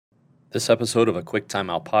This episode of a Quick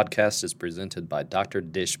Timeout podcast is presented by Dr.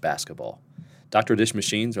 Dish Basketball. Dr. Dish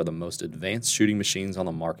machines are the most advanced shooting machines on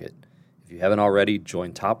the market. If you haven't already,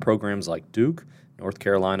 join top programs like Duke, North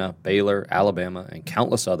Carolina, Baylor, Alabama, and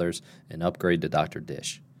countless others and upgrade to Dr.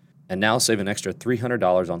 Dish. And now save an extra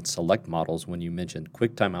 $300 on select models when you mention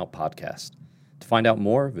Quick Timeout Podcast. To find out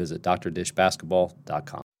more, visit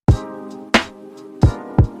drdishbasketball.com.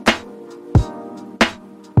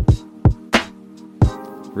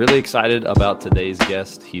 Really excited about today's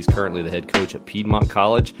guest. He's currently the head coach at Piedmont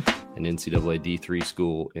College, an NCAA D3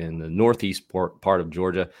 school in the northeast part of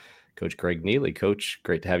Georgia. Coach Craig Neeley. Coach,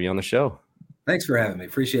 great to have you on the show. Thanks for having me.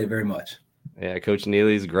 Appreciate it very much. Yeah, Coach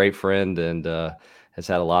Neeley is a great friend and has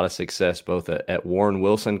had a lot of success both at Warren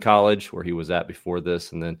Wilson College, where he was at before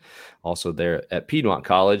this, and then also there at Piedmont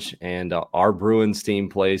College. And our Bruins team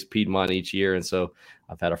plays Piedmont each year, and so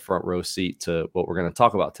I've had a front row seat to what we're going to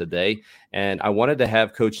talk about today. And I wanted to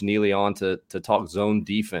have Coach Neeley on to talk zone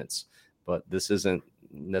defense, but this isn't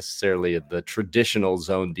necessarily the traditional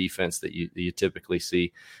zone defense that you typically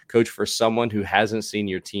see. Coach, for someone who hasn't seen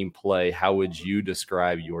your team play, how would you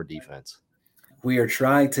describe your defense? We are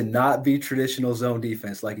trying to not be traditional zone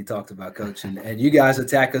defense like you talked about, Coach. And you guys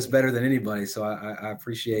attack us better than anybody, so I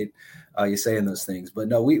appreciate you saying those things. But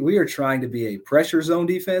no, we are trying to be a pressure zone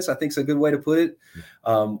defense, I think is a good way to put it.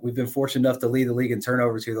 We've been fortunate enough to lead the league in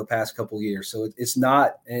turnovers here the past couple of years. So it's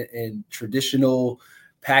not in traditional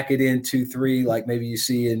pack it in 2-3 like maybe you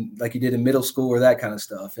see in like you did in middle school or that kind of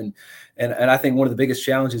stuff. And I think one of the biggest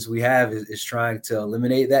challenges we have is trying to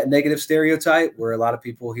eliminate that negative stereotype where a lot of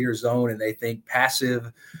people hear zone and they think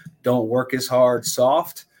passive, don't work as hard,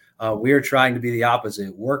 soft. We are trying to be the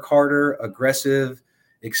opposite. Work harder, aggressive,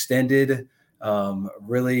 extended,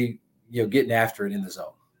 really, getting after it in the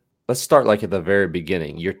zone. Let's start like at the very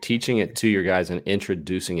beginning. You're teaching it to your guys and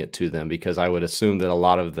introducing it to them, because I would assume that a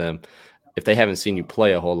lot of them, if they haven't seen you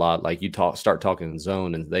play a whole lot, like you start talking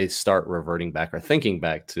zone and they start reverting back or thinking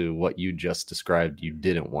back to what you just described you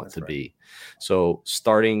didn't want to be. So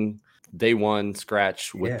starting day one,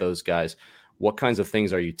 scratch with those guys, what kinds of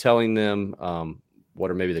things are you telling them? What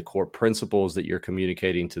are maybe the core principles that you're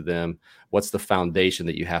communicating to them? What's the foundation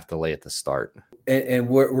that you have to lay at the start? And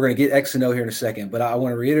we're going to get X and O here in a second, but I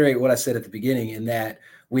want to reiterate what I said at the beginning in that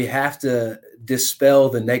we have to dispel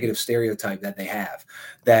the negative stereotype that they have,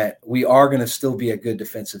 that we are going to still be a good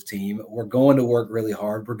defensive team. We're going to work really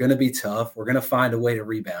hard. We're going to be tough. We're going to find a way to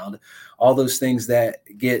rebound. All those things that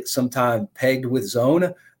get sometimes pegged with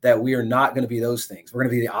zone, that we are not going to be those things. We're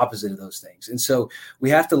going to be the opposite of those things. And so we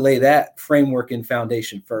have to lay that framework and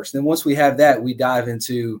foundation first. And once we have that, we dive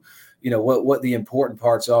into what the important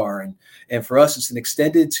parts are. And for us, it's an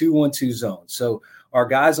extended 2-1-2 zone. So our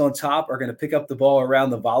guys on top are going to pick up the ball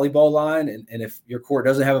around the volleyball line. And if your court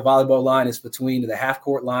doesn't have a volleyball line, it's between the half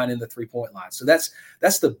court line and the 3-point line. So that's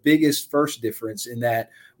the biggest first difference, in that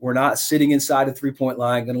we're not sitting inside the 3-point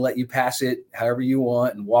line, going to let you pass it however you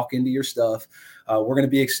want and walk into your stuff. We're going to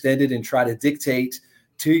be extended and try to dictate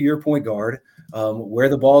to your point guard where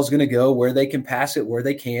the ball is going to go, where they can pass it, where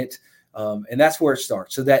they can't. And that's where it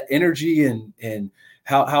starts. So that energy and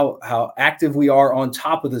how active we are on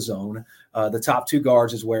top of the zone, the top two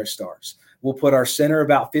guards, is where it starts. We'll put our center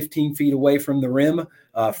about 15 feet away from the rim.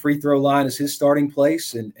 Free throw line is his starting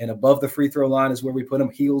place, and above the free throw line is where we put him,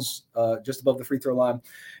 heels just above the free throw line.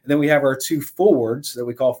 And then we have our two forwards that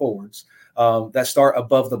we call forwards that start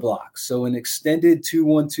above the block. So an extended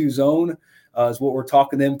 2-1-2 zone is what we're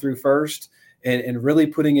talking them through first. And really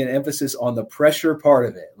putting an emphasis on the pressure part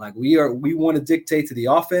of it. Like we want to dictate to the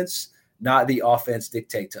offense, not the offense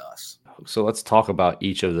dictate to us. So let's talk about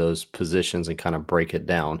each of those positions and kind of break it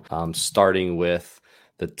down. Starting with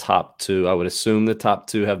the top two, I would assume the top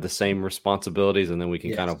two have the same responsibilities, and then we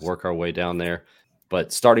can kind of work our way down there.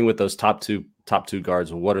 But starting with those top two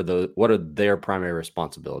guards, what are their primary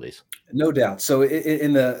responsibilities? No doubt. So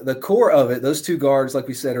in the core of it, those two guards, like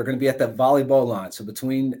we said, are going to be at the volleyball line. So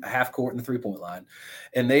between half court and the 3-point line,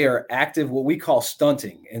 and they are active, what we call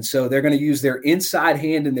stunting. And so they're going to use their inside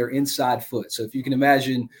hand and their inside foot. So if you can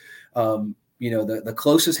imagine, the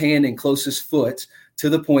closest hand and closest foot to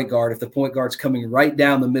the point guard, if the point guard's coming right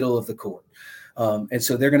down the middle of the court. And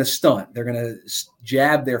so they're going to stunt. They're going to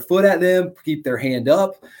jab their foot at them, keep their hand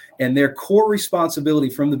up. And their core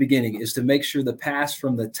responsibility from the beginning is to make sure the pass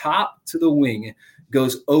from the top to the wing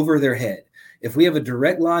goes over their head. If we have a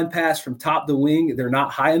direct line pass from top to wing, they're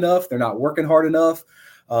not high enough. They're not working hard enough.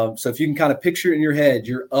 So if you can kind of picture it in your head,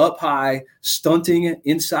 you're up high, stunting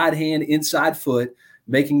inside hand, inside foot,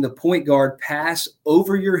 making the point guard pass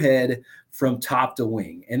over your head from top to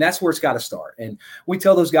wing. And that's where it's got to start. And we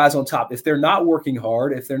tell those guys on top, if they're not working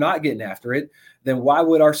hard, if they're not getting after it, then why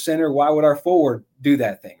would our center, why would our forward do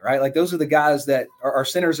that thing, right? Like those are the guys that are our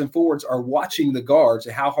centers and forwards are watching the guards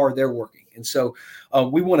and how hard they're working. And so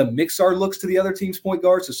we want to mix our looks to the other team's point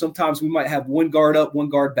guard. So sometimes we might have one guard up, one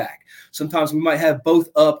guard back. Sometimes we might have both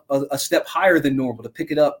up a step higher than normal to pick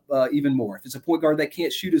it up even more. If it's a point guard that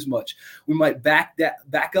can't shoot as much, we might back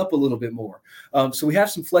up a little bit more. So we have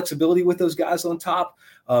some flexibility with those guys on top.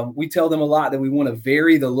 We tell them a lot that we want to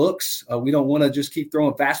vary the looks. We don't want to just keep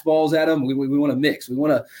throwing fastballs at them. We want to mix. We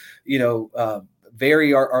want to,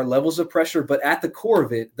 vary our levels of pressure. But at the core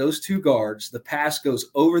of it, those two guards, the pass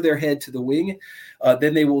goes over their head to the wing.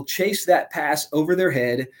 Then they will chase that pass over their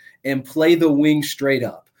head and play the wing straight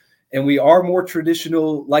up. And we are more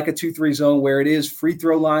traditional, like a 2-3 zone, where it is free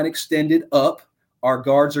throw line extended up. Our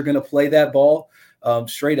guards are going to play that ball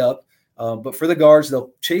straight up. But for the guards,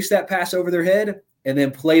 they'll chase that pass over their head and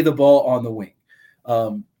then play the ball on the wing.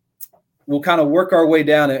 We'll kind of work our way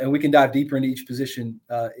down, and we can dive deeper into each position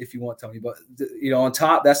if you want, Tony. But, on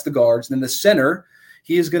top, that's the guards. Then the center,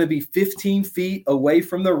 he is going to be 15 feet away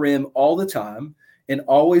from the rim all the time and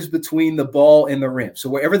always between the ball and the rim. So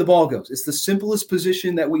wherever the ball goes, it's the simplest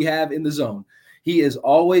position that we have in the zone. He is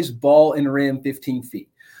always ball and rim 15 feet.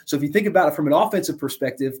 So if you think about it from an offensive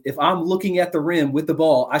perspective, if I'm looking at the rim with the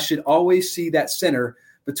ball, I should always see that center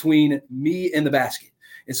between me and the basket.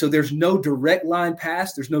 And so there's no direct line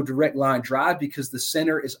pass. There's no direct line drive because the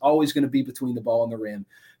center is always going to be between the ball and the rim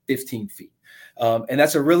 15 feet. And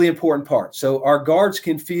that's a really important part. So our guards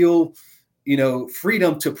can feel,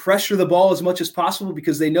 freedom to pressure the ball as much as possible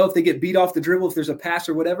because they know if they get beat off the dribble, if there's a pass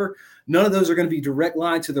or whatever, none of those are going to be direct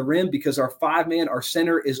line to the rim because our 5-man, our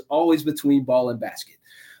center is always between ball and basket.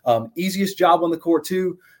 Easiest job on the court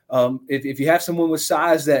too. If you have someone with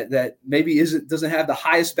size that maybe doesn't have the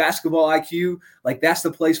highest basketball IQ, like that's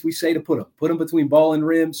the place we say to put them between ball and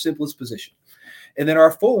rim, simplest position. And then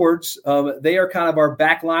our forwards, they are kind of our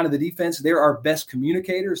back line of the defense. They're our best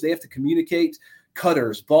communicators. They have to communicate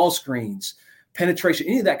cutters, ball screens, penetration,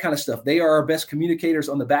 any of that kind of stuff. They are our best communicators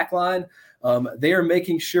on the back line. They are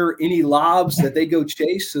making sure any lobs that they go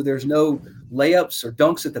chase, so there's no layups or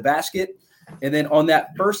dunks at the basket. And then on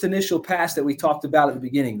that first initial pass that we talked about at the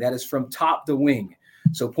beginning, that is from top to wing.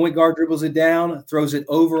 So point guard dribbles it down, throws it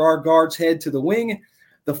over our guard's head to the wing.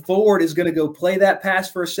 The forward is going to go play that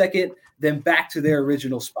pass for a second, then back to their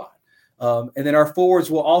original spot. And then our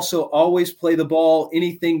forwards will also always play the ball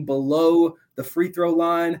anything below the free throw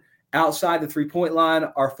line, outside the three-point line.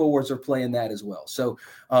 Our forwards are playing that as well. So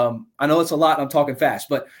I know it's a lot. I'm talking fast,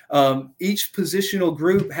 but each positional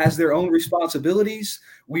group has their own responsibilities.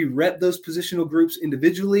 We rep those positional groups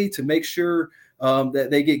individually to make sure that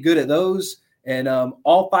they get good at those. And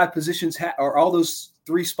all 5 positions or all those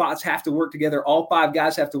 3 spots have to work together. All 5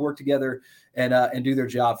 guys have to work together and do their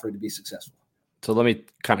job for it to be successful. So let me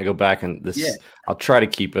kind of go back and I'll try to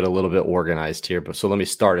keep it a little bit organized here. But so let me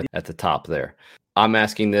start at the top there. I'm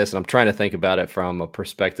asking this and I'm trying to think about it from a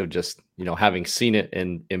perspective, just, having seen it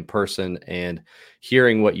in person and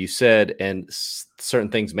hearing what you said, and certain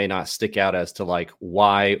things may not stick out as to like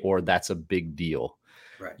why, or that's a big deal.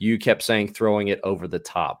 Right. You kept saying throwing it over the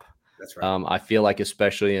top. That's right. I feel like,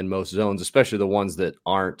 especially in most zones, especially the ones that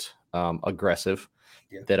aren't aggressive,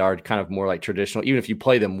 that are kind of more like traditional, even if you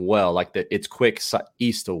play them well, like that it's quick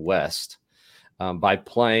east to west, by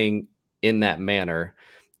playing in that manner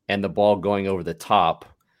and the ball going over the top,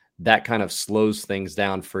 that kind of slows things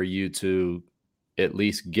down for you to at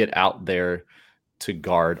least get out there to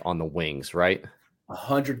guard on the wings, right?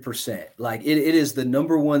 100%. Like it is the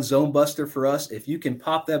number one zone buster for us. If you can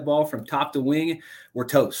pop that ball from top to wing, we're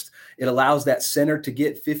toast. It allows that center to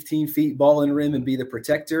get 15 feet ball in rim and be the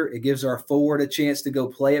protector. It gives our forward a chance to go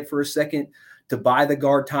play it for a second to buy the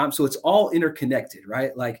guard time. So it's all interconnected,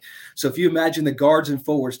 right? Like, so if you imagine the guards and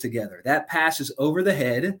forwards together, that pass is over the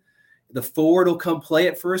head. The forward will come play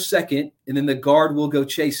it for a second, and then the guard will go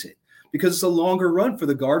chase it because it's a longer run for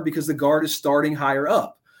the guard because the guard is starting higher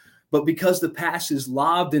up. But because the pass is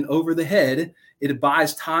lobbed and over the head, it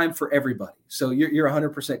buys time for everybody. So you're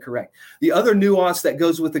 100% correct. The other nuance that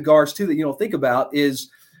goes with the guards too that you don't think about is,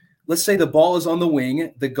 let's say the ball is on the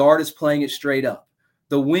wing, the guard is playing it straight up.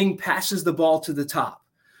 The wing passes the ball to the top.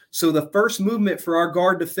 So the first movement for our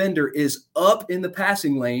guard defender is up in the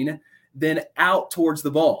passing lane, then out towards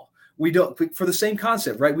the ball. We don't, for the same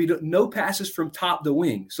concept, right? We don't, no passes from top to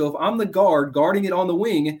wing. So if I'm the guard guarding it on the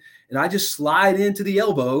wing and I just slide into the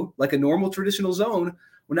elbow like a normal traditional zone,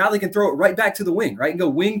 well, now they can throw it right back to the wing, right? And go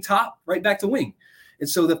wing top, right back to wing. And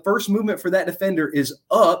so the first movement for that defender is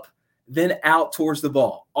up, then out towards the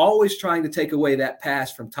ball, always trying to take away that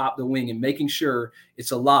pass from top to wing and making sure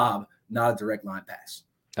it's a lob, not a direct line pass.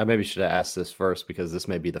 I maybe should have asked this first because this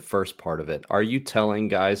may be the first part of it. Are you telling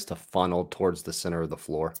guys to funnel towards the center of the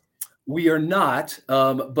floor? We are not,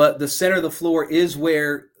 but the center of the floor is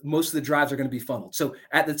where most of the drives are going to be funneled. So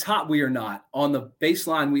at the top, we are not. On the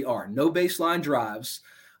baseline, we are. No baseline drives,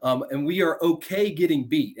 and we are okay getting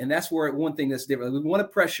beat. And that's where one thing that's different. We want to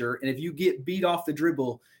pressure, and if you get beat off the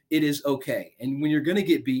dribble, it is okay. And when you're going to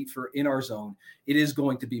get beat in our zone, it is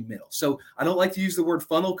going to be middle. So I don't like to use the word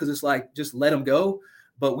funnel because it's like just let them go.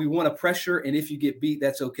 But we want to pressure, and if you get beat,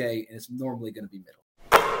 that's okay, and it's normally going to be middle.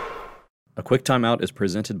 A quick timeout is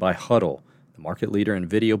presented by Huddle, the market leader in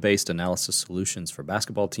video-based analysis solutions for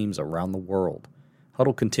basketball teams around the world.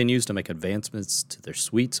 Huddle continues to make advancements to their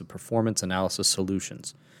suites of performance analysis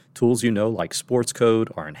solutions. Tools like Sports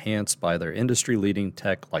Code are enhanced by their industry-leading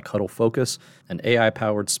tech like Huddle Focus, an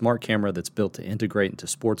AI-powered smart camera that's built to integrate into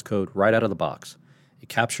Sports Code right out of the box. It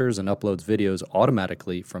captures and uploads videos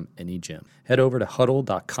automatically from any gym. Head over to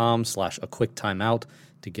huddle.com/a-quick-timeout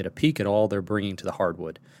to get a peek at all they're bringing to the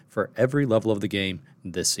hardwood for every level of the game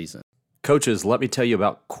this season. Coaches, let me tell you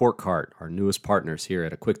about Court Cart, our newest partners here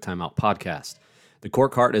at a Quick Timeout podcast. The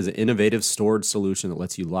Court Cart is an innovative storage solution that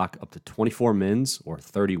lets you lock up to 24 men's or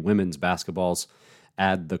 30 women's basketballs.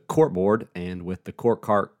 Add the court board, and with the Court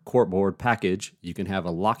Cart court board package, you can have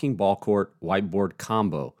a locking ball court whiteboard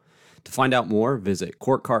combo. To find out more, visit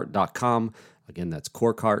courtcart.com. Again, that's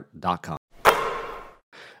courtcart.com.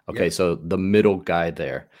 Okay, Yes. so the middle guy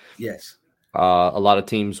there. Yes. A lot of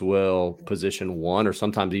teams will position one or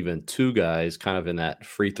sometimes even two guys kind of in that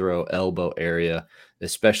free throw elbow area,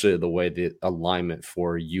 especially the way the alignment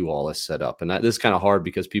for you all is set up. And this is kind of hard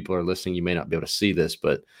because people are listening. You may not be able to see this,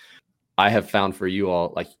 but I have found for you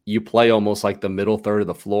all, like you play almost like the middle third of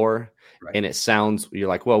the floor. Right. And it sounds, you're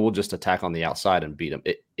like, well, we'll just attack on the outside and beat them.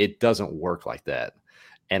 It doesn't work like that.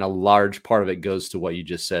 And a large part of it goes to what you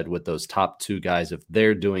just said with those top two guys. If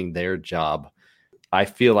they're doing their job, I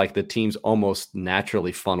feel like the teams almost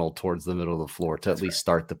naturally funnel towards the middle of the floor to at least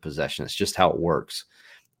start the possession. It's just how it works.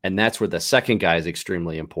 And that's where the second guy is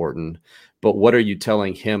extremely important. But what are you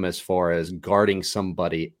telling him as far as guarding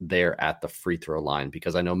somebody there at the free throw line?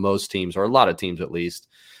 Because I know most teams, or a lot of teams at least,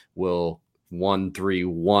 will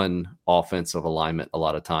 1-3-1 offensive alignment a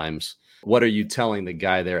lot of times. What are you telling the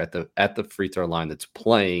guy there at the free throw line that's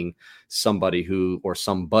playing somebody or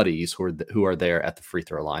some buddies who are there at the free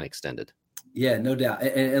throw line extended? Yeah, no doubt.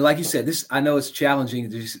 And like you said, I know it's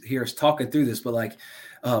challenging to just hear us talking through this, but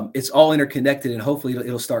it's all interconnected, and hopefully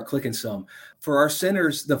it'll start clicking some. For our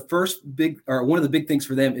centers, one of the big things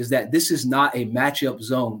for them is that this is not a matchup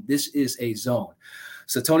zone. This is a zone.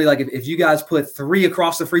 So Tony, if you guys put three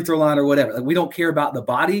across the free throw line or whatever, we don't care about the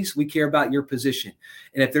bodies. We care about your position.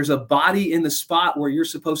 And if there's a body in the spot where you're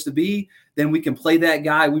supposed to be, then we can play that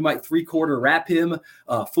guy. We might 3/4 wrap him,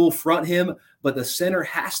 full front him, but the center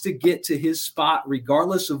has to get to his spot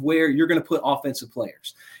regardless of where you're going to put offensive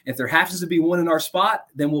players. If there happens to be one in our spot,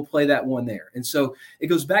 then we'll play that one there. And so it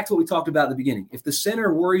goes back to what we talked about at the beginning. If the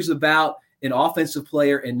center worries about an offensive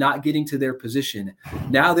player and not getting to their position,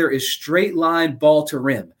 now there is straight line ball to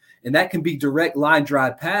rim. And that can be direct line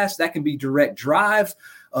drive pass. That can be direct drive.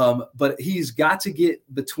 But he's got to get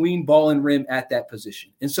between ball and rim at that position.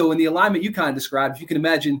 And so in the alignment you kind of described, if you can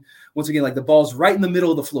imagine, once again, like the ball's right in the middle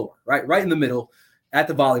of the floor, right in the middle at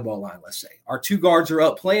the volleyball line, let's say. Our two guards are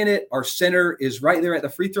up playing it. Our center is right there at the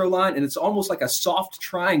free throw line. And it's almost like a soft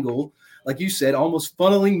triangle, like you said, almost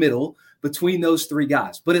funneling middle between those three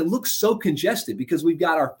guys. But it looks so congested because we've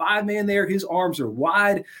got our 5-man there. His arms are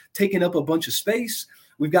wide, taking up a bunch of space.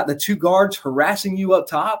 We've got the two guards harassing you up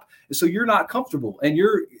top. And so you're not comfortable. And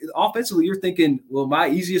offensively, you're thinking, well, my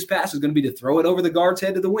easiest pass is going to be to throw it over the guard's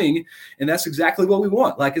head to the wing. And that's exactly what we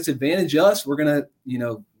want. Like, it's advantage us. We're going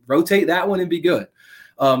to, rotate that one and be good.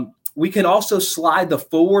 We can also slide the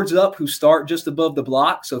forwards up who start just above the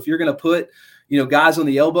block. So if you're going to put, guys on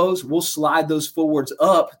the elbows, we'll slide those forwards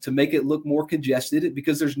up to make it look more congested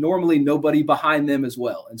because there's normally nobody behind them as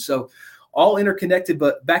well. And so all interconnected,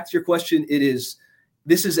 but back to your question,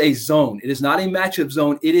 this is a zone. It is not a matchup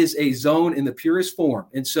zone. It is a zone in the purest form.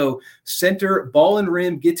 And so center, ball and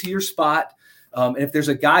rim, get to your spot. And if there's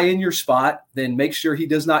a guy in your spot, then make sure he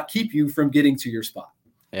does not keep you from getting to your spot.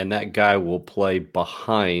 And that guy will play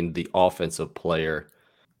behind the offensive player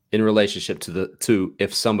in relationship to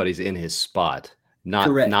if somebody's in his spot,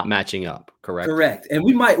 not matching up. Correct. Correct. And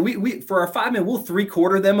we for our 5-man, we'll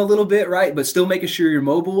 3/4 them a little bit, right? But still making sure you're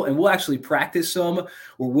mobile. And we'll actually practice some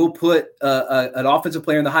where we'll put an offensive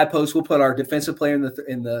player in the high post. We'll put our defensive player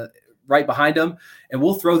in the right behind them, and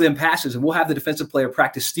we'll throw them passes, and we'll have the defensive player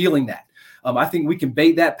practice stealing that. I think we can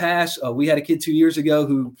bait that pass. We had a kid 2 years ago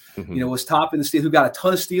who, was top in the steal, who got a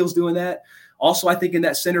ton of steals doing that. Also, I think in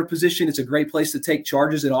that center position, it's a great place to take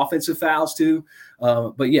charges and offensive fouls too.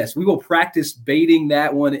 But yes, we will practice baiting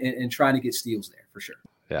that one and trying to get steals there for sure.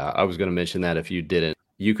 Yeah, I was going to mention that if you didn't.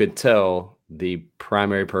 You could tell the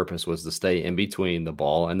primary purpose was to stay in between the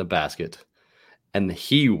ball and the basket. And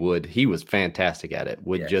he was fantastic at it,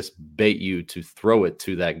 would just bait you to throw it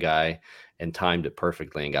to that guy and timed it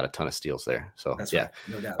perfectly and got a ton of steals there. So, That's yeah. right.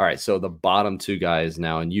 No doubt. All right. So the bottom two guys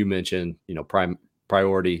now, and you mentioned,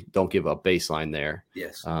 priority, don't give up baseline there.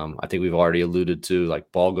 Yes. I think we've already alluded to,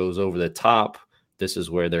 like, ball goes over the top. This is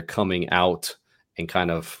where they're coming out and kind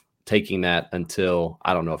of taking that until,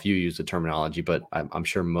 I don't know if you use the terminology, but I'm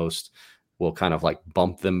sure most will kind of like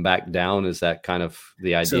bump them back down. Is that kind of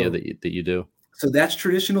the idea that you do? So that's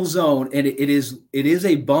traditional zone, and it is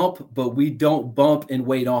a bump, but we don't bump and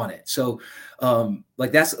wait on it. So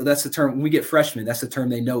that's the term when we get freshmen, that's the term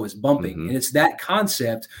they know is bumping. And it's that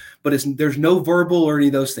concept, but there's no verbal or any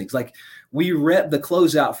of those things. Like, we rep the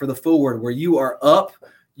closeout for the forward where you are up,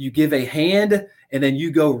 you give a hand, and then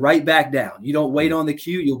you go right back down. You don't wait on the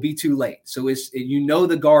cue. You'll be too late. So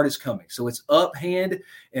the guard is coming. So it's up hand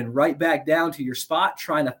and right back down to your spot,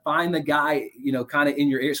 trying to find the guy, kind of in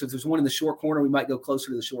your area. So if there's one in the short corner, we might go closer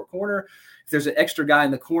to the short corner. If there's an extra guy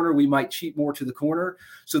in the corner, we might cheat more to the corner.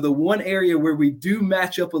 So the one area where we do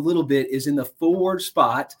match up a little bit is in the forward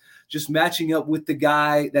spot, just matching up with the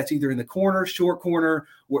guy that's either in the corner, short corner,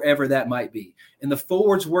 wherever that might be. And the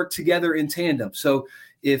forwards work together in tandem. So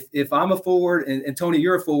if I'm a forward and Tony,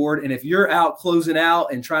 you're a forward, and if you're out closing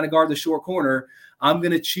out and trying to guard the short corner, I'm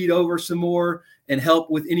going to cheat over some more and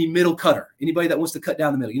help with any middle cutter, anybody that wants to cut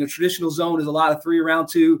down the middle. Traditional zone is a lot of 3 around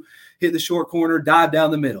 2, hit the short corner, dive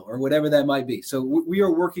down the middle, or whatever that might be. So we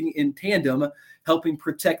are working in tandem, helping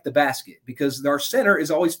protect the basket, because our center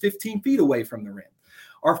is always 15 feet away from the rim.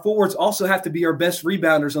 Our forwards also have to be our best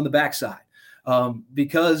rebounders on the backside,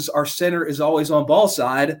 because our center is always on ball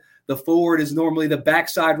side. The forward is normally the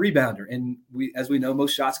backside rebounder. And as we know,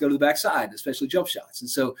 most shots go to the backside, especially jump shots. And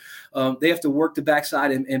so they have to work the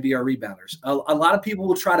backside and be our rebounders. A lot of people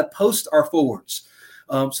will try to post our forwards.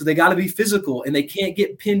 So they got to be physical, and they can't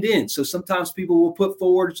get pinned in. So sometimes people will put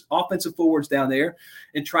offensive forwards down there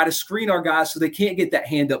and try to screen our guys so they can't get that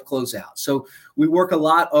hand up closeout. So we work a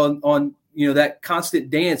lot on that constant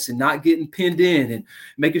dance and not getting pinned in and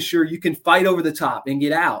making sure you can fight over the top and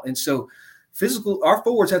get out. And so our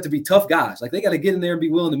forwards have to be tough guys. Like, they got to get in there and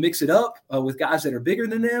be willing to mix it up with guys that are bigger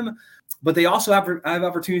than them. But they also have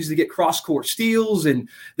opportunities to get cross-court steals, and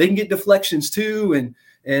they can get deflections too. And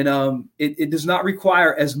it does not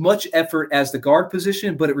require as much effort as the guard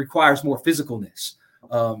position, but it requires more physicalness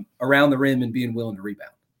around the rim and being willing to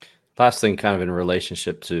rebound. Last thing, kind of in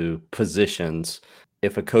relationship to positions,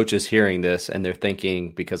 if a coach is hearing this and they're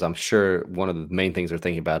thinking, because I'm sure one of the main things they're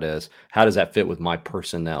thinking about is, how does that fit with my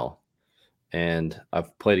personnel? And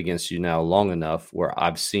I've played against you now long enough where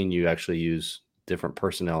I've seen you actually use different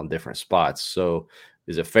personnel in different spots. So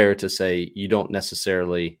is it fair to say you don't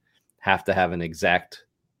necessarily have to have an exact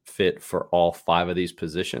fit for all 5 of these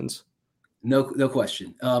positions? No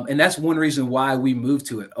question. And that's one reason why we moved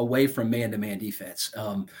to it, away from man-to-man defense.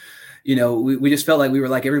 We just felt like we were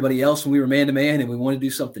like everybody else when we were man-to-man, and we wanted to do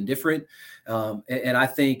something different. And I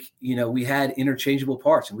think, we had interchangeable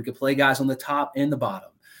parts, and we could play guys on the top and the bottom.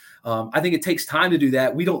 I think it takes time to do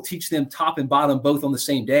that. We don't teach them top and bottom both on the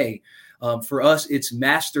same day. For us, it's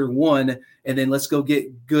master one, and then let's go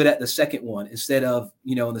get good at the second one, instead of,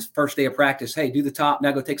 in the first day of practice, hey, do the top,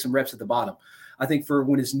 now go take some reps at the bottom. I think for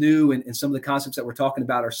when it's new and some of the concepts that we're talking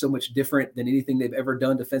about are so much different than anything they've ever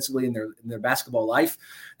done defensively in their basketball life,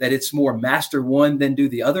 that it's more master one than do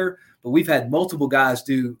the other. But we've had multiple guys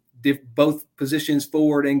do both positions,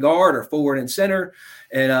 forward and guard, or forward and center,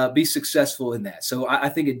 and be successful in that. So I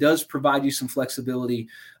think it does provide you some flexibility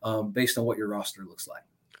based on what your roster looks like.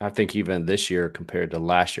 I think even this year compared to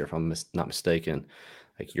last year, if I'm not mistaken,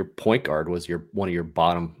 like, your point guard was one of your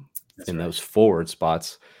bottom those forward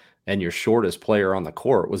spots, and your shortest player on the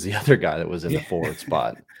court was the other guy that was in the forward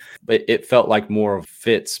spot. But it felt like more of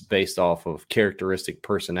fits based off of characteristic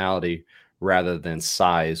personality rather than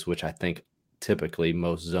size, which I think typically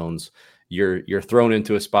most zones you're thrown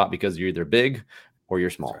into a spot because you're either big or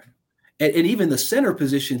you're small. Right. And even the center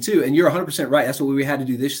position too. And you're 100% right. That's what we had to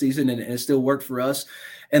do this season, and it still worked for us.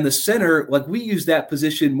 And the center, like, we use that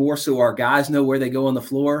position more so our guys know where they go on the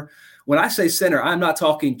floor. When I say center, I'm not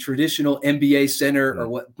talking traditional NBA center or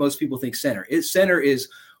what most people think center. Center is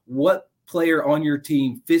what player on your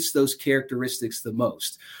team fits those characteristics the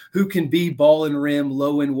most? Who can be ball and rim,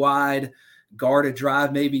 low and wide, guard a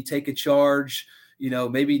drive, maybe take a charge,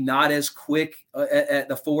 maybe not as quick at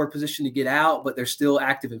the forward position to get out, but they're still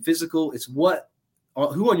active and physical. It's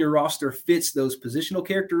who on your roster fits those positional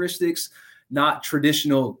characteristics, not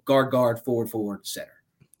traditional guard, forward, center.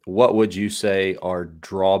 What would you say are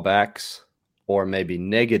drawbacks or maybe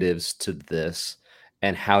negatives to this,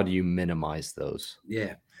 and how do you minimize those?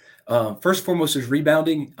 Yeah. First and foremost is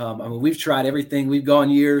rebounding. We've tried everything. We've gone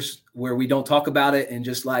years where we don't talk about it and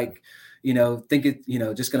just think it,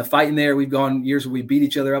 just going to fight in there. We've gone years where we beat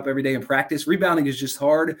each other up every day in practice. Rebounding is just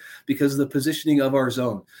hard because of the positioning of our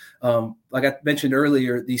zone. Like I mentioned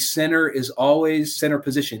earlier, the center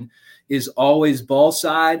position is always ball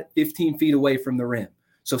side, 15 feet away from the rim.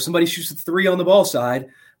 So if somebody shoots a three on the ball side,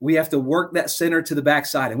 we have to work that center to the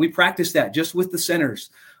backside. And we practice that just with the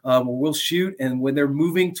centers. We'll shoot, and when they're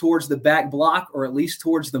moving towards the back block or at least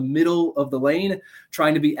towards the middle of the lane,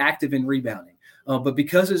 trying to be active in rebounding. But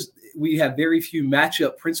because we have very few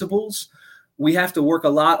matchup principles, we have to work a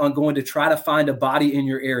lot on going to try to find a body in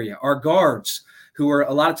your area. Our guards, who are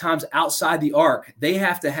a lot of times outside the arc, they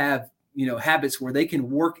have to have habits where they can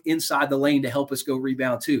work inside the lane to help us go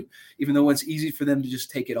rebound too, even though it's easy for them to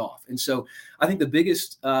just take it off. And so I think the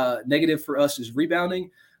biggest negative for us is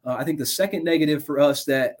rebounding. I think the second negative for us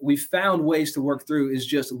that we found ways to work through is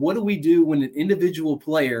just, what do we do when an individual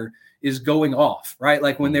player is going off, right?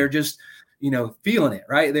 Like when they're just, feeling it,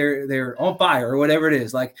 right? They're on fire or whatever it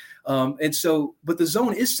is. But the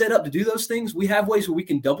zone is set up to do those things. We have ways where we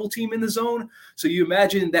can double team in the zone. So you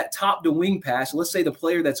imagine that top to wing pass. Let's say the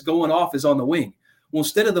player that's going off is on the wing. Well,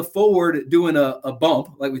 instead of the forward doing a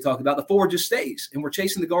bump, like we talked about, the forward just stays and we're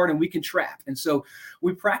chasing the guard and we can trap. And so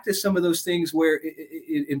we practice some of those things where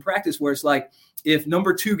in practice where it's like, if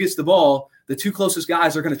number 2 gets the ball, the 2 closest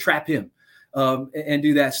guys are going to trap him and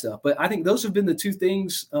do that stuff. But I think those have been the 2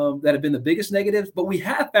 things that have been the biggest negatives. But we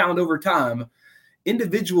have found over time,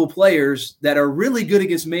 individual players that are really good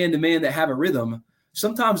against man-to-man that have a rhythm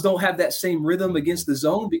sometimes don't have that same rhythm against the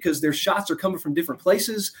zone because their shots are coming from different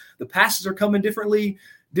places. The passes are coming differently.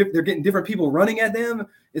 They're getting different people running at them.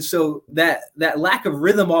 And so that lack of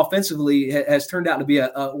rhythm offensively has turned out to be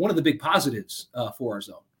one of the big positives for our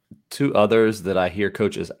zone. 2 others that I hear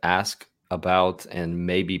coaches ask about and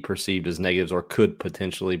maybe perceived as negatives or could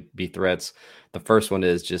potentially be threats. The first one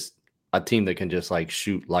is just a team that can just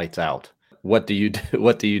shoot lights out. What do you do?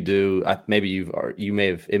 What do you do? It may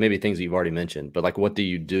be things you've already mentioned, but what do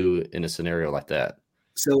you do in a scenario like that?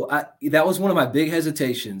 So that was one of my big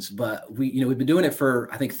hesitations, but we've been doing it for,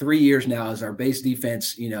 I think, 3 years now as our base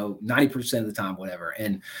defense, 90% of the time, whatever.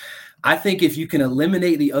 And I think if you can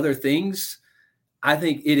eliminate the other things, I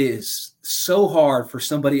think it is so hard for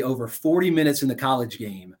somebody over 40 minutes in the college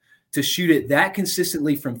game to shoot it that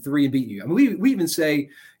consistently from 3 and beat you. I mean, we even say,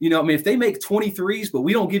 if they make 23s, but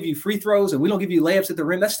we don't give you free throws and we don't give you layups at the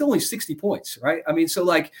rim, that's still only 60 points, right? I mean, so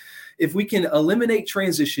if we can eliminate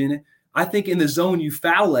transition, I think in the zone you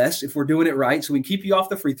foul less if we're doing it right, so we can keep you off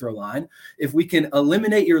the free throw line. If we can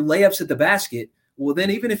eliminate your layups at the basket, well,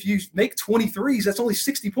 then even if you make 23s, that's only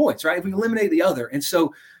 60 points, right? If we eliminate the other. And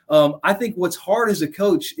so I think what's hard as a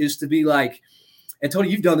coach is to be like, and Tony,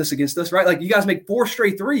 you've done this against us, right? You guys make 4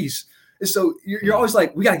 straight threes. And so you're always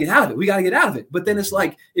like, we got to get out of it. We got to get out of it. But then it's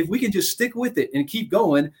like, if we can just stick with it and keep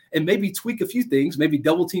going and maybe tweak a few things, maybe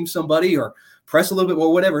double team somebody or press a little bit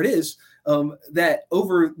more, whatever it is, that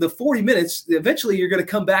over the 40 minutes, eventually you're going to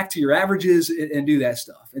come back to your averages and do that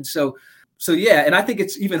stuff. And so yeah, and I think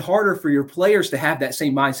it's even harder for your players to have that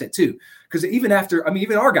same mindset too. Because even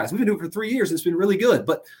our guys, we've been doing it for 3 years and it's been really good.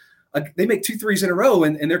 But they make 2 threes in a row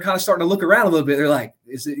and they're kind of starting to look around a little bit. They're like,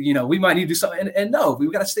 is it, we might need to do something. And no,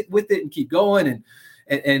 we've got to stick with it and keep going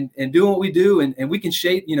and doing what we do. And we can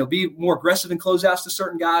shape, be more aggressive in closeouts to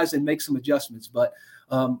certain guys and make some adjustments. But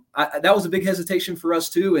that was a big hesitation for us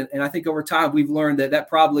too. And I think over time we've learned that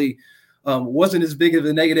probably wasn't as big of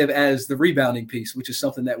a negative as the rebounding piece, which is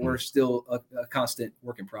something that we're still a constant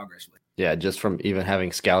work in progress with. Yeah, just from even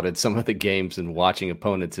having scouted some of the games and watching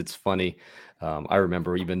opponents, it's funny. I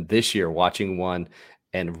remember even this year watching one,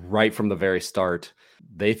 and right from the very start,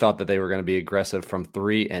 they thought that they were going to be aggressive from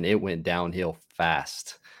 3, and it went downhill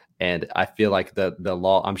fast. And I feel like the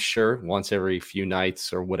law, I'm sure once every few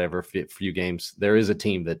nights or whatever, few games, there is a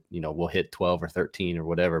team that, will hit 12 or 13 or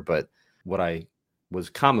whatever. But what I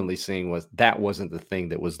was commonly seeing was that wasn't the thing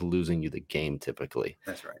that was losing you the game typically.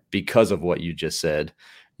 That's right. Because of what you just said.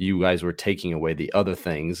 You guys were taking away the other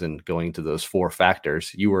things and going to those 4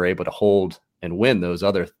 factors. You were able to hold and win those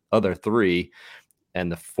other 3,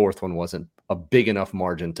 and the 4th one wasn't a big enough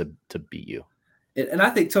margin to beat you. And I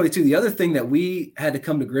think, Tony, too, the other thing that we had to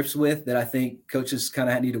come to grips with that I think coaches kind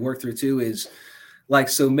of need to work through too is like,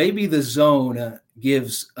 so maybe the zone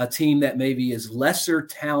gives a team that maybe is lesser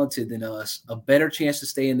talented than us a better chance to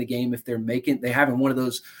stay in the game if they're having one of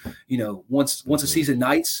those, once a season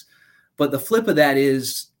nights. But the flip of that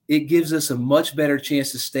is it gives us a much better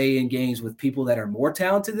chance to stay in games with people that are more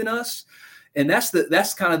talented than us. And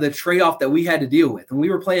that's kind of the trade-off that we had to deal with. When we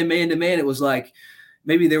were playing man-to-man, it was like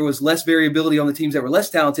maybe there was less variability on the teams that were less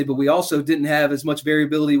talented, but we also didn't have as much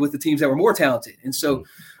variability with the teams that were more talented. And so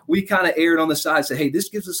we kind of erred on the side, say, hey, this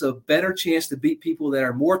gives us a better chance to beat people that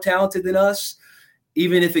are more talented than us,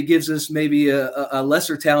 even if it gives us maybe a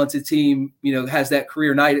lesser talented team, has that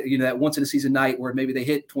career night, that once in a season night where maybe they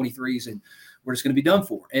hit 23s and we're just going to be done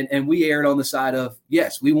for. And we erred on the side of,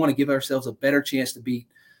 yes, we want to give ourselves a better chance to beat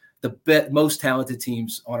the most talented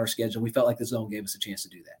teams on our schedule. We felt like the zone gave us a chance to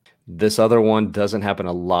do that. This other one doesn't happen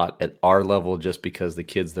a lot at our level just because the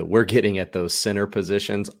kids that we're getting at those center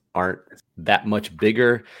positions aren't that much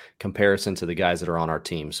bigger comparison to the guys that are on our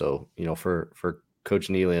team. So, for Coach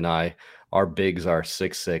Neeley and I, our bigs are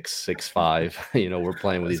 6'6", 6'5". We're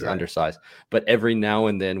playing with these undersized. But every now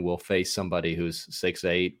and then we'll face somebody who's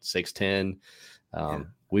 6'8", 6'10".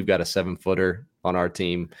 We've got a 7-footer on our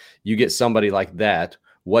team. You get somebody like that.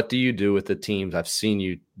 What do you do with the teams? I've seen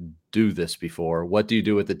you do this before. What do you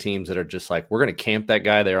do with the teams that are just like, we're going to camp that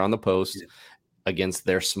guy there on the post against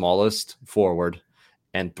their smallest forward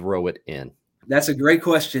and throw it in? That's a great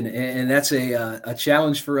question, and that's a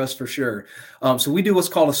challenge for us for sure. So we do what's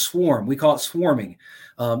called a swarm. We call it swarming.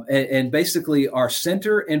 And basically our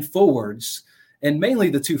center and forwards, and mainly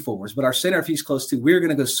the two forwards, but our center, if he's close to, we're going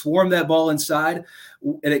to go swarm that ball inside.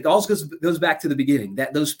 And it also goes back to the beginning,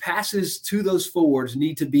 that those passes to those forwards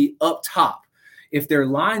need to be up top. If they're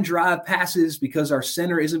line drive passes because our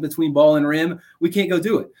center isn't between ball and rim, we can't go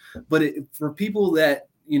do it. But for people that,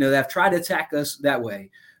 that have tried to attack us that way,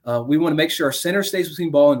 we want to make sure our center stays between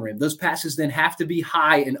ball and rim. Those passes then have to be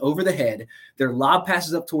high and over the head. They're lob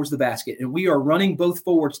passes up towards the basket, and we are running both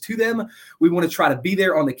forwards to them. We want to try to be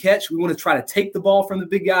there on the catch. We want to try to take the ball from the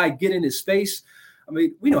big guy, get in his space. I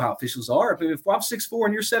mean, we know how officials are. If I'm 6'4"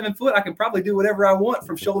 and you're 7 foot, I can probably do whatever I want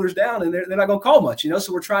from shoulders down, and they're not going to call much,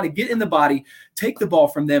 So we're trying to get in the body, take the ball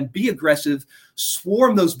from them, be aggressive,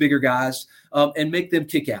 swarm those bigger guys, and make them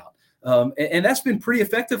kick out. And that's been pretty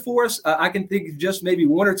effective for us. I can think of just maybe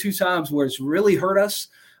one or two times where it's really hurt us.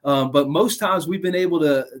 But most times we've been able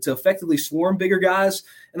to effectively swarm bigger guys.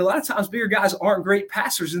 And a lot of times bigger guys aren't great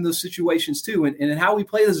passers in those situations too. And in how we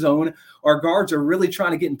play the zone, our guards are really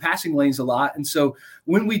trying to get in passing lanes a lot. And so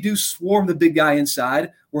when we do swarm the big guy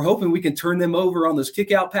inside, we're hoping we can turn them over on those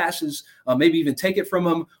kick out passes, maybe even take it from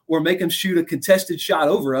them or make them shoot a contested shot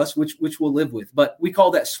over us, which we'll live with. But we call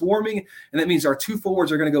that swarming. And that means our two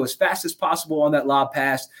forwards are going to go as fast as possible on that lob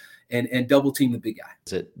pass and double team the big guy.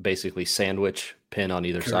 Is it basically sandwich, pin on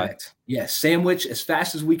either Correct. side? Yes, sandwich as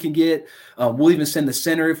fast as we can get. We'll even send the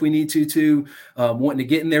center if we need to wanting to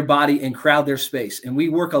get in their body and crowd their space. And we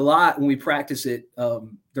work a lot when we practice it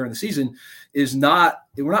during the season.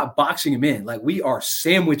 We're not boxing them in. Like, we are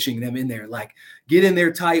sandwiching them in there. Like, get in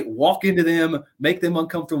there tight, walk into them, make them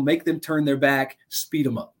uncomfortable, make them turn their back, speed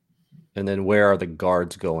them up. And then where are the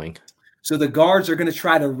guards going? So the guards are going to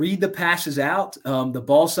try to read the passes out. The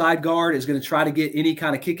ball side guard is going to try to get any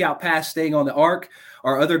kind of kick out pass staying on the arc.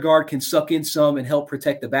 Our other guard can suck in some and help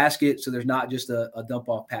protect the basket, so there's not just a dump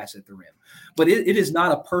off pass at the rim. But it is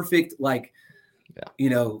not a perfect,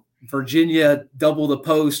 Virginia double the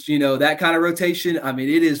post, that kind of rotation. I mean,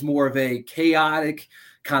 it is more of a chaotic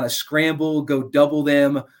kind of scramble, go double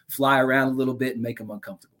them, fly around a little bit and make them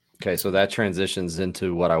uncomfortable. Okay, so that transitions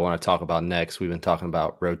into what I want to talk about next. We've been talking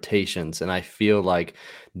about rotations, and I feel like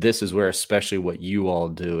this is where especially what you all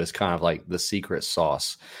do is kind of like the secret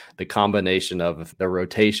sauce, the combination of the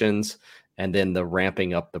rotations and then the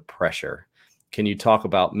ramping up the pressure. Can you talk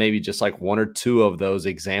about maybe just like one or two of those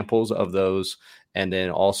examples of those, and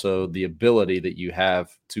then also the ability that you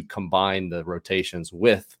have to combine the rotations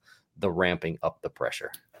with the ramping up the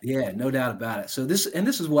pressure? Yeah, no doubt about it. So this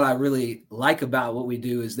is what I really like about what we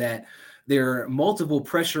do is that there are multiple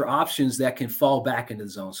pressure options that can fall back into the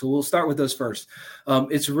zone. So we'll start with those first.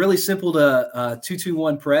 It's really simple to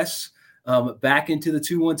 2-2-1 press back into the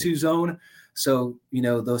 2-1-2 zone. So,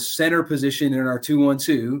 the center position in our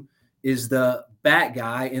 2-1-2 is the back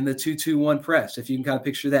guy in the 2-2-1 press. If you can kind of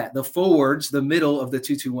picture that. The forwards, the middle of the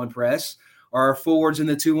 2-2-1 press, are our forwards in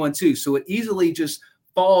the 2-1-2. So it easily just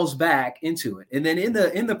falls back into it. And then in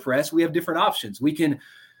the press, we have different options. We can,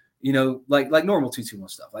 like normal 2-2-1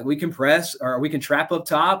 stuff. Like we can press or we can trap up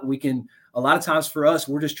top. We can, a lot of times for us,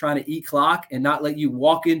 we're just trying to eat clock and not let you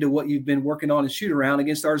walk into what you've been working on and shoot around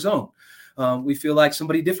against our zone. We feel like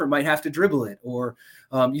somebody different might have to dribble it, or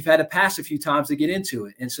you've had to pass a few times to get into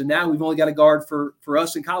it. And so now we've only got a guard for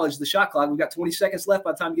us in college, the shot clock. We've got 20 seconds left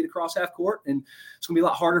by the time you get across half court. And it's going to be a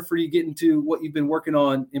lot harder for you to get into what you've been working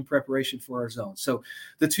on in preparation for our zone. So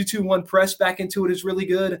the 2-2-1 press back into it is really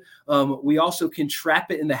good. We also can trap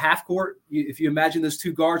it in the half court. If you imagine those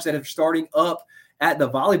two guards that are starting up at the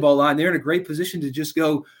volleyball line, they're in a great position to just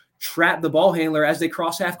go trap the ball handler as they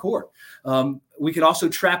cross half court. We could also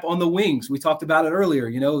trap on the wings. We talked about it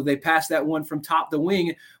earlier. They pass that one from top to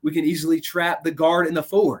wing. We can easily trap the guard and the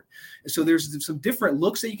forward. So there's some different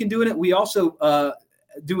looks that you can do in it. We also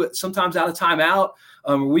do it sometimes out of timeout.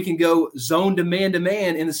 We can go zone to man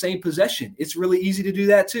in the same possession. It's really easy to do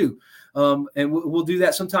that too. And we'll do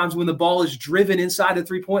that sometimes when the ball is driven inside the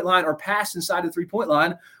 3-point line or passed inside the 3-point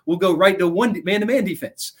line. We'll go right to one man-to-man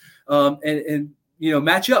defense and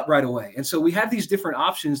match up right away. And so we have these different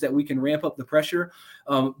options that we can ramp up the pressure.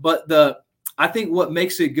 But I think what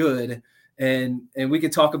makes it good, and we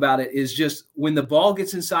can talk about it, is just when the ball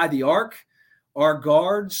gets inside the arc, our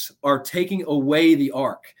guards are taking away the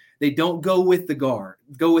arc. They don't go with the guard,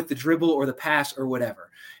 go with the dribble or the pass or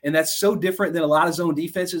whatever. And that's so different than a lot of zone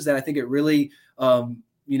defenses that I think it really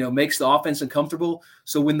makes the offense uncomfortable.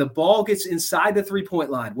 So when the ball gets inside the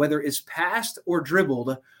 3-point line, whether it's passed or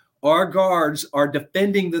dribbled, our guards are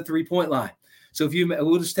defending the 3-point line. So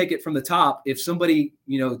we'll just take it from the top. If somebody,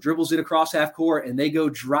 dribbles it across half court and they go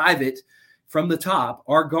drive it from the top,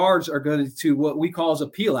 our guards are going to what we call as a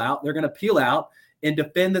peel out. They're going to peel out and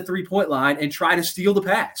defend the 3-point line and try to steal the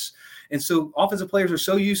pass. And so offensive players are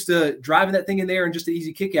so used to driving that thing in there and just an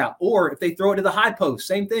easy kick out. Or if they throw it to the high post,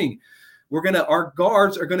 same thing. Our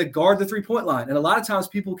guards are going to guard the 3-point line. And a lot of times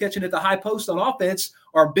people catching at the high post on offense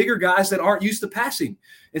are bigger guys that aren't used to passing.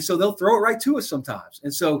 And so they'll throw it right to us sometimes.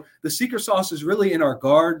 And so the secret sauce is really in our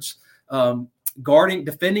guards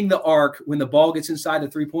defending the arc when the ball gets inside the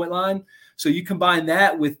 3-point line. So you combine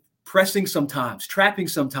that with pressing sometimes, trapping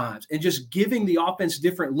sometimes, and just giving the offense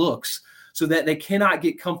different looks so that they cannot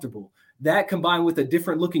get comfortable. That combined with a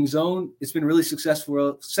different looking zone, it's been really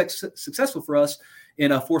successful for us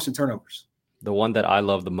in forcing turnovers. The one that I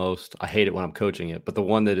love the most, I hate it when I'm coaching it, but the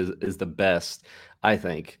one that is the best, I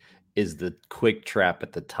think, is the quick trap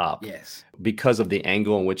at the top. Yes. Because of the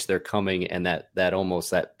angle in which they're coming and that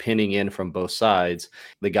almost that pinning in from both sides,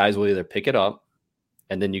 the guys will either pick it up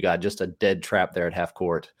and then you got just a dead trap there at half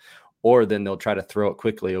court, or then they'll try to throw it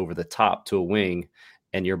quickly over the top to a wing,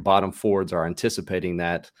 and your bottom forwards are anticipating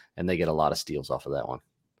that, and they get a lot of steals off of that one.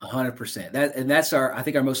 100%. That's I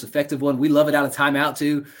think our most effective one. We love it out of timeout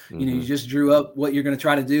too. Mm-hmm. You just drew up what you're going to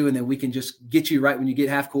try to do, and then we can just get you right when you get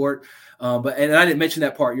half court. But I didn't mention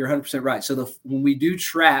that part. You're 100% right. So when we do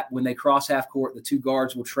trap, when they cross half court, the two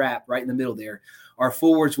guards will trap right in the middle there. Our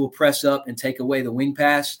forwards will press up and take away the wing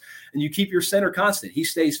pass, and you keep your center constant. He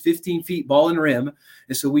stays 15 feet ball and rim,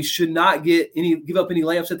 and so we should not give up any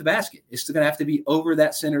layups at the basket. It's still going to have to be over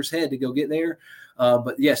that center's head to go get there.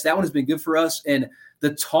 But yes, that one has been good for us. And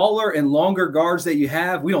the taller and longer guards that you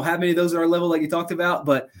have, we don't have many of those at our level like you talked about,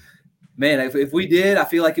 but man, if we did, I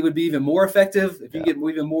feel like it would be even more effective if you get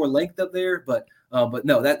even more length up there. But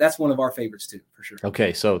no, that's one of our favorites too, for sure.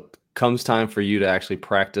 Okay, so comes time for you to actually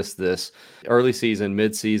practice this. Early season,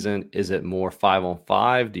 mid-season, is it more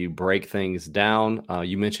 5-on-5? Do you break things down?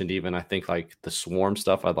 You mentioned even, I think, like the swarm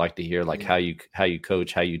stuff. I'd like to hear how you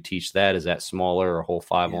coach, how you teach that. Is that smaller or whole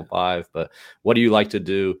 5-on-5? But what do you like to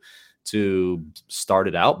do to start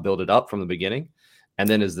it out, build it up from the beginning? And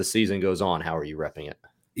then as the season goes on, how are you repping it?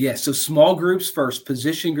 Yeah, so small groups first,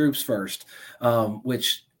 position groups first,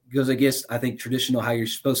 which goes, I guess, I think traditional how you're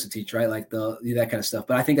supposed to teach, right? Like that kind of stuff.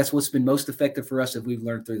 But I think that's what's been most effective for us if we've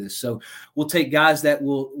learned through this. So we'll take guys that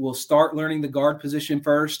will start learning the guard position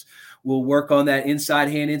first. We'll work on that inside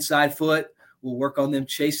hand, inside foot. We'll work on them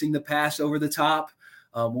chasing the pass over the top.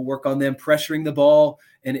 We'll work on them pressuring the ball.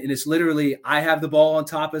 And it's literally, I have the ball on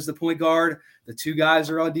top as the point guard. The two guys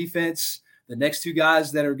are on defense. The next two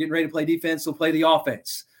guys that are getting ready to play defense will play the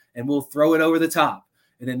offense. And we'll throw it over the top.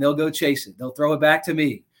 And then they'll go chase it. They'll throw it back to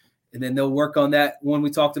me. And then they'll work on that one we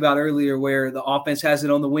talked about earlier where the offense has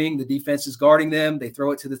it on the wing. The defense is guarding them. They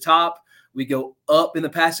throw it to the top. We go up in the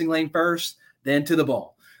passing lane first, then to the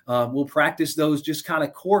ball. We'll practice those just kind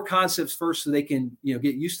of core concepts first so they can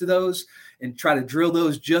get used to those and try to drill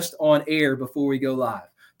those just on air before we go live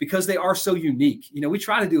because they are so unique. We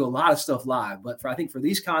try to do a lot of stuff live, but I think for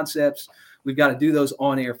these concepts, we've got to do those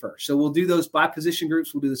on air first. So we'll do those by position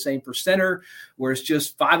groups. We'll do the same for center where it's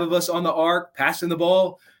just 5 of us on the arc passing the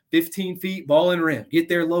ball. 15 feet, ball and rim. Get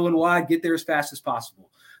there low and wide, get there as fast as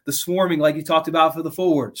possible. The swarming, like you talked about for the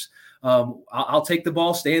forwards. I'll take the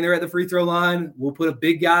ball, stand there at the free throw line. We'll put a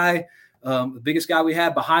big guy, the biggest guy we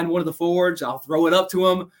have, behind one of the forwards. I'll throw it up to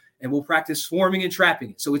him, and we'll practice swarming and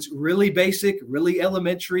trapping it. So it's really basic, really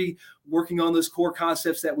elementary, working on those core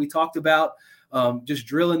concepts that we talked about, just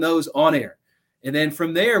drilling those on air. And then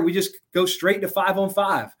from there, we just go straight to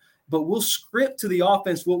 5-on-5. But we'll script to the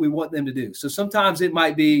offense what we want them to do. So sometimes it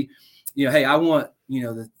might be, hey, I want,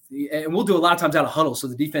 and we'll do a lot of times out of huddle so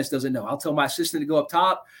the defense doesn't know. I'll tell my assistant to go up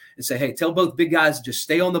top and say, hey, tell both big guys to just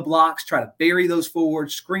stay on the blocks, try to bury those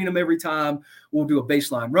forwards, screen them every time. We'll do a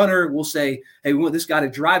baseline runner. We'll say, hey, we want this guy to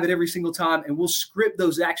drive it every single time, and we'll script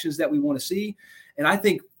those actions that we want to see. And I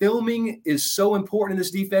think filming is so important in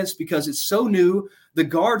this defense because it's so new. The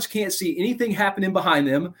guards can't see anything happening behind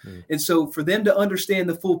them. And so for them to understand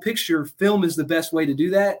the full picture, film is the best way to do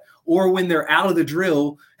that. Or when they're out of the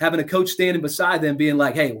drill, having a coach standing beside them being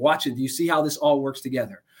like, hey, watch it. Do you see how this all works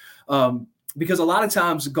together? Because a lot of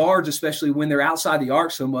times guards, especially when they're outside the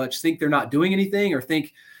arc so much, think they're not doing anything or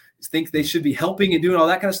think they should be helping and doing all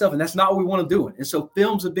that kind of stuff. And that's not what we want to do. And so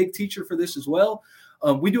film's a big teacher for this as well.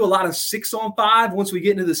 We do a lot of 6-on-5. Once we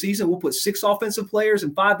get into the season, we'll put 6 offensive players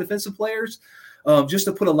and 5 defensive players just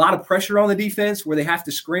to put a lot of pressure on the defense where they have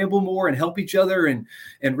to scramble more and help each other and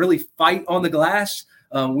really fight on the glass.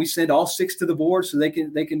 We send all 6 to the board so they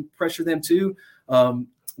can pressure them too.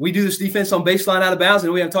 We do this defense on baseline out of bounds,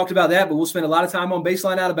 and we haven't talked about that, but we'll spend a lot of time on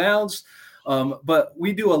baseline out of bounds. But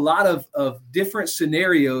we do a lot of different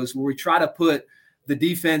scenarios where we try to put the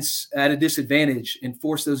defense at a disadvantage and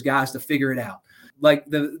force those guys to figure it out. Like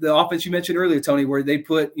the offense you mentioned earlier, Tony, where they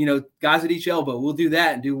put, guys at each elbow. We'll do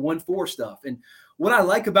that and do 1-4 stuff. And what I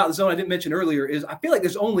like about the zone I didn't mention earlier is I feel like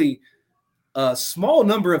there's only a small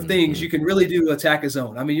number of things you can really do to attack a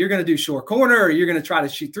zone. I mean, you're going to do short corner, or you're going to try to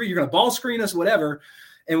shoot 3, you're going to ball screen us, whatever.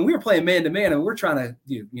 And when we were playing man-to-man, and we're trying to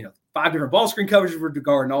do, 5 different ball screen coverages for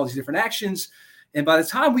guard and all these different actions. And by the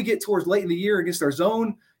time we get towards late in the year against our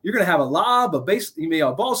zone, you're going to have a lob,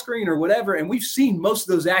 a ball screen or whatever. And we've seen most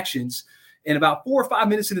of those actions. And about 4 or 5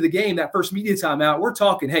 minutes into the game, that first media timeout, we're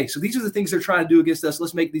talking, hey, so these are the things they're trying to do against us.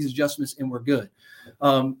 Let's make these adjustments, and we're good.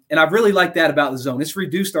 And I've really liked that about the zone. It's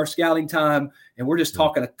reduced our scouting time, and we're just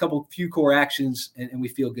talking a few core actions, and we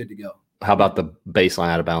feel good to go. How about the baseline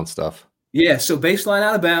out of bounds stuff? Yeah, so baseline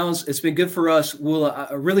out of bounds, it's been good for us. We'll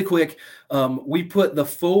really quick, we put the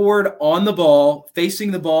forward on the ball, facing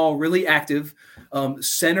the ball, really active.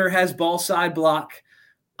 Center has ball side block.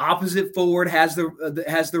 Opposite forward has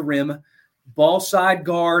the rim. Ball side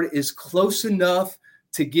guard is close enough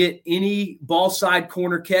to get any ball side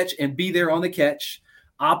corner catch and be there on the catch.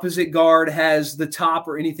 Opposite guard has the top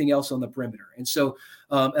or anything else on the perimeter. And so,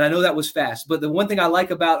 and I know that was fast, but the one thing I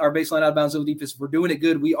like about our baseline out of bounds zone defense, if we're doing it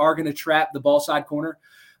good, we are going to trap the ball side corner.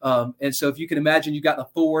 And so if you can imagine, you've got the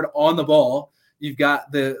forward on the ball, you've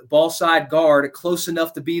got the ball side guard close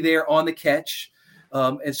enough to be there on the catch.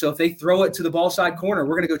 And so if they throw it to the ball side corner,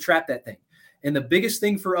 we're going to go trap that thing. And the biggest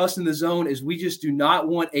thing for us in the zone is we just do not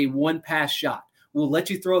want a one-pass shot. We'll let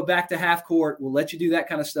you throw it back to half court. We'll let you do that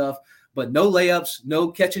kind of stuff, but no layups,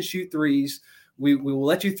 no catch-and-shoot threes. We will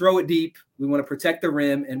let you throw it deep. We want to protect the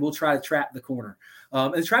rim, and we'll try to trap the corner.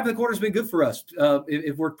 And trapping the corner has been good for us.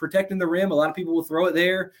 If we're protecting the rim, a lot of people will throw it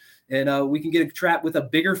there, and we can get a trap with a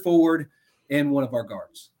bigger forward and one of our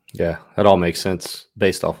guards. Yeah, that all makes sense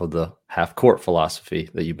based off of the half-court philosophy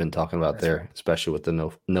that you've been talking about. That's there, right. Especially with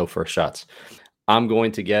the no first shots. I'm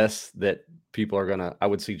going to guess that people are going to – I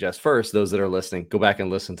would suggest first, those that are listening, go back and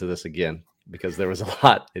listen to this again because there was a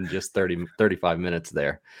lot in just 35 minutes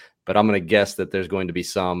there. But I'm going to guess that there's going to be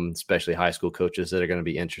some, especially high school coaches, that are going to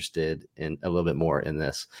be interested in a little bit more in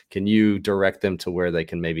this. Can you direct them to where they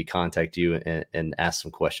can maybe contact you and ask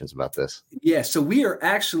some questions about this? Yeah, so we are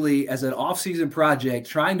actually, as an off-season project,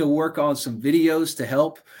 trying to work on some videos to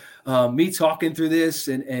help me talking through this.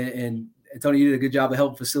 And Tony, you did a good job of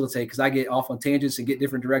helping facilitate because I get off on tangents and get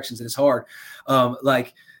different directions, and it's hard.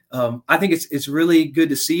 I think it's really good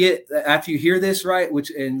to see it after you hear this, right?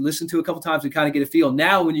 And listen to a couple times and kind of get a feel.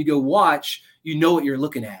 Now, when you go watch, you know what you're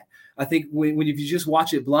looking at. I think when if you just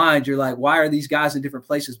watch it blind, you're like, why are these guys in different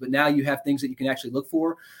places? But now you have things that you can actually look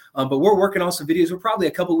for. But we're working on some videos. We're probably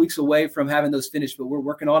a couple of weeks away from having those finished, but we're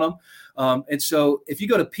working on them. And so if you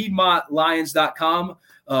go to PiedmontLions.com,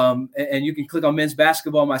 and you can click on men's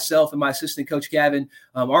basketball, myself and my assistant coach, Gavin,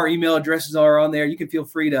 our email addresses are on there. You can feel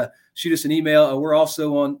free to shoot us an email. We're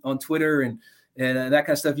also on Twitter and and that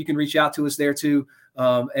kind of stuff, you can reach out to us there too.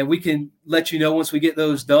 And we can let you know once we get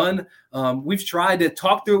those done. We've tried to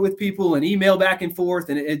talk through it with people and email back and forth,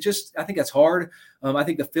 and I think that's hard. I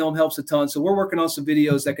think the film helps a ton. So we're working on some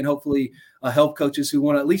videos that can hopefully help coaches who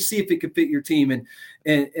want to at least see if it could fit your team.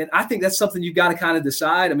 And I think that's something you've got to kind of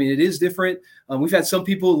decide. I mean, it is different. We've had some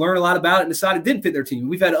people learn a lot about it and decide it didn't fit their team.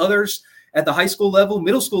 We've had others at the high school level,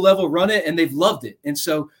 middle school level run it, and they've loved it. And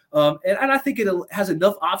so, and I think it has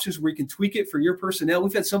enough options where you can tweak it for your personnel.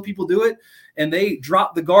 We've had some people do it, and they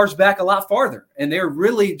drop the guards back a lot farther, and they're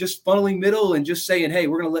really just funneling middle and just saying, hey,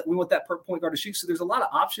 we want that point guard to shoot. So there's a lot of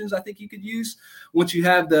options I think you could use once you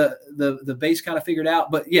have the base kind of figured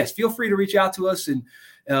out. But yes, feel free to reach out to us, and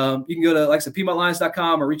you can go to, like I said,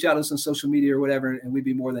 PiedmontLions.com or reach out to us on social media or whatever, and we'd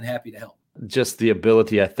be more than happy to help. Just the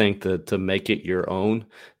ability, I think, to make it your own,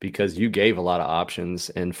 because you gave a lot of options.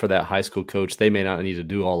 And for that high school coach, they may not need to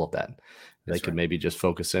do all of that. They could maybe just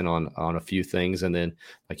focus in on a few things. And then,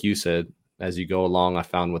 like you said, as you go along, I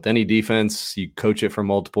found with any defense, you coach it for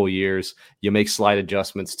multiple years, you make slight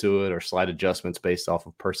adjustments to it or slight adjustments based off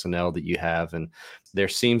of personnel that you have. And there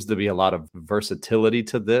seems to be a lot of versatility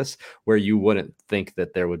to this where you wouldn't think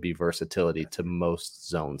that there would be versatility to most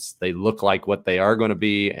zones. They look like what they are going to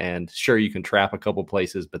be. And sure, you can trap a couple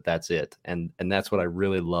places, but that's it. And that's what I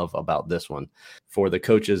really love about this one. For the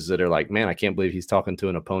coaches that are like, man, I can't believe he's talking to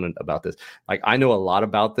an opponent about this. Like, I know a lot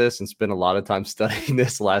about this and spent a lot of time studying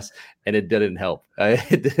this and it didn't help.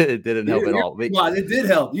 It didn't help at all. Well, it did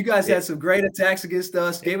help. You guys had some great attacks against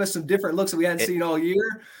us, gave us some different looks that we hadn't seen all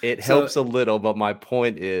year. It helps a little, but my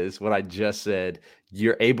point is what I just said.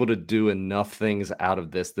 You're able to do enough things out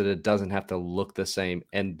of this that it doesn't have to look the same.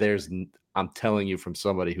 And I'm telling you from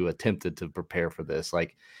somebody who attempted to prepare for this,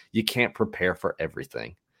 like, you can't prepare for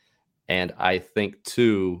everything. And I think,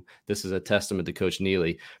 too, this is a testament to Coach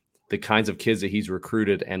Neeley, the kinds of kids that he's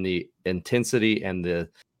recruited and the intensity and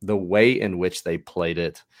the way in which they played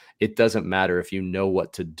it. It doesn't matter if you know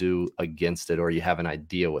what to do against it or you have an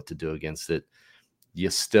idea what to do against it. You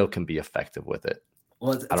still can be effective with it.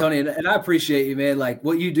 Well, Tony, and I appreciate you, man. Like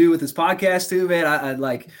what you do with this podcast too, man. I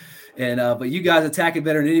like, but you guys attack it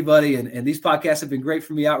better than anybody. And these podcasts have been great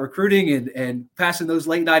for me out recruiting and passing those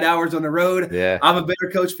late night hours on the road. Yeah. I'm a better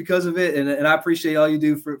coach because of it. And I appreciate all you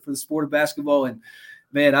do for the sport of basketball. And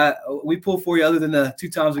man, we pull for you other than the 2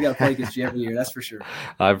 times we got to play against you every year. That's for sure.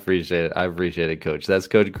 I appreciate it, Coach. That's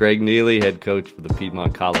Coach Greg Neeley, head coach for the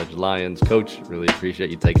Piedmont College Lions. Coach, really appreciate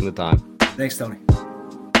you taking the time. Thanks, Tony.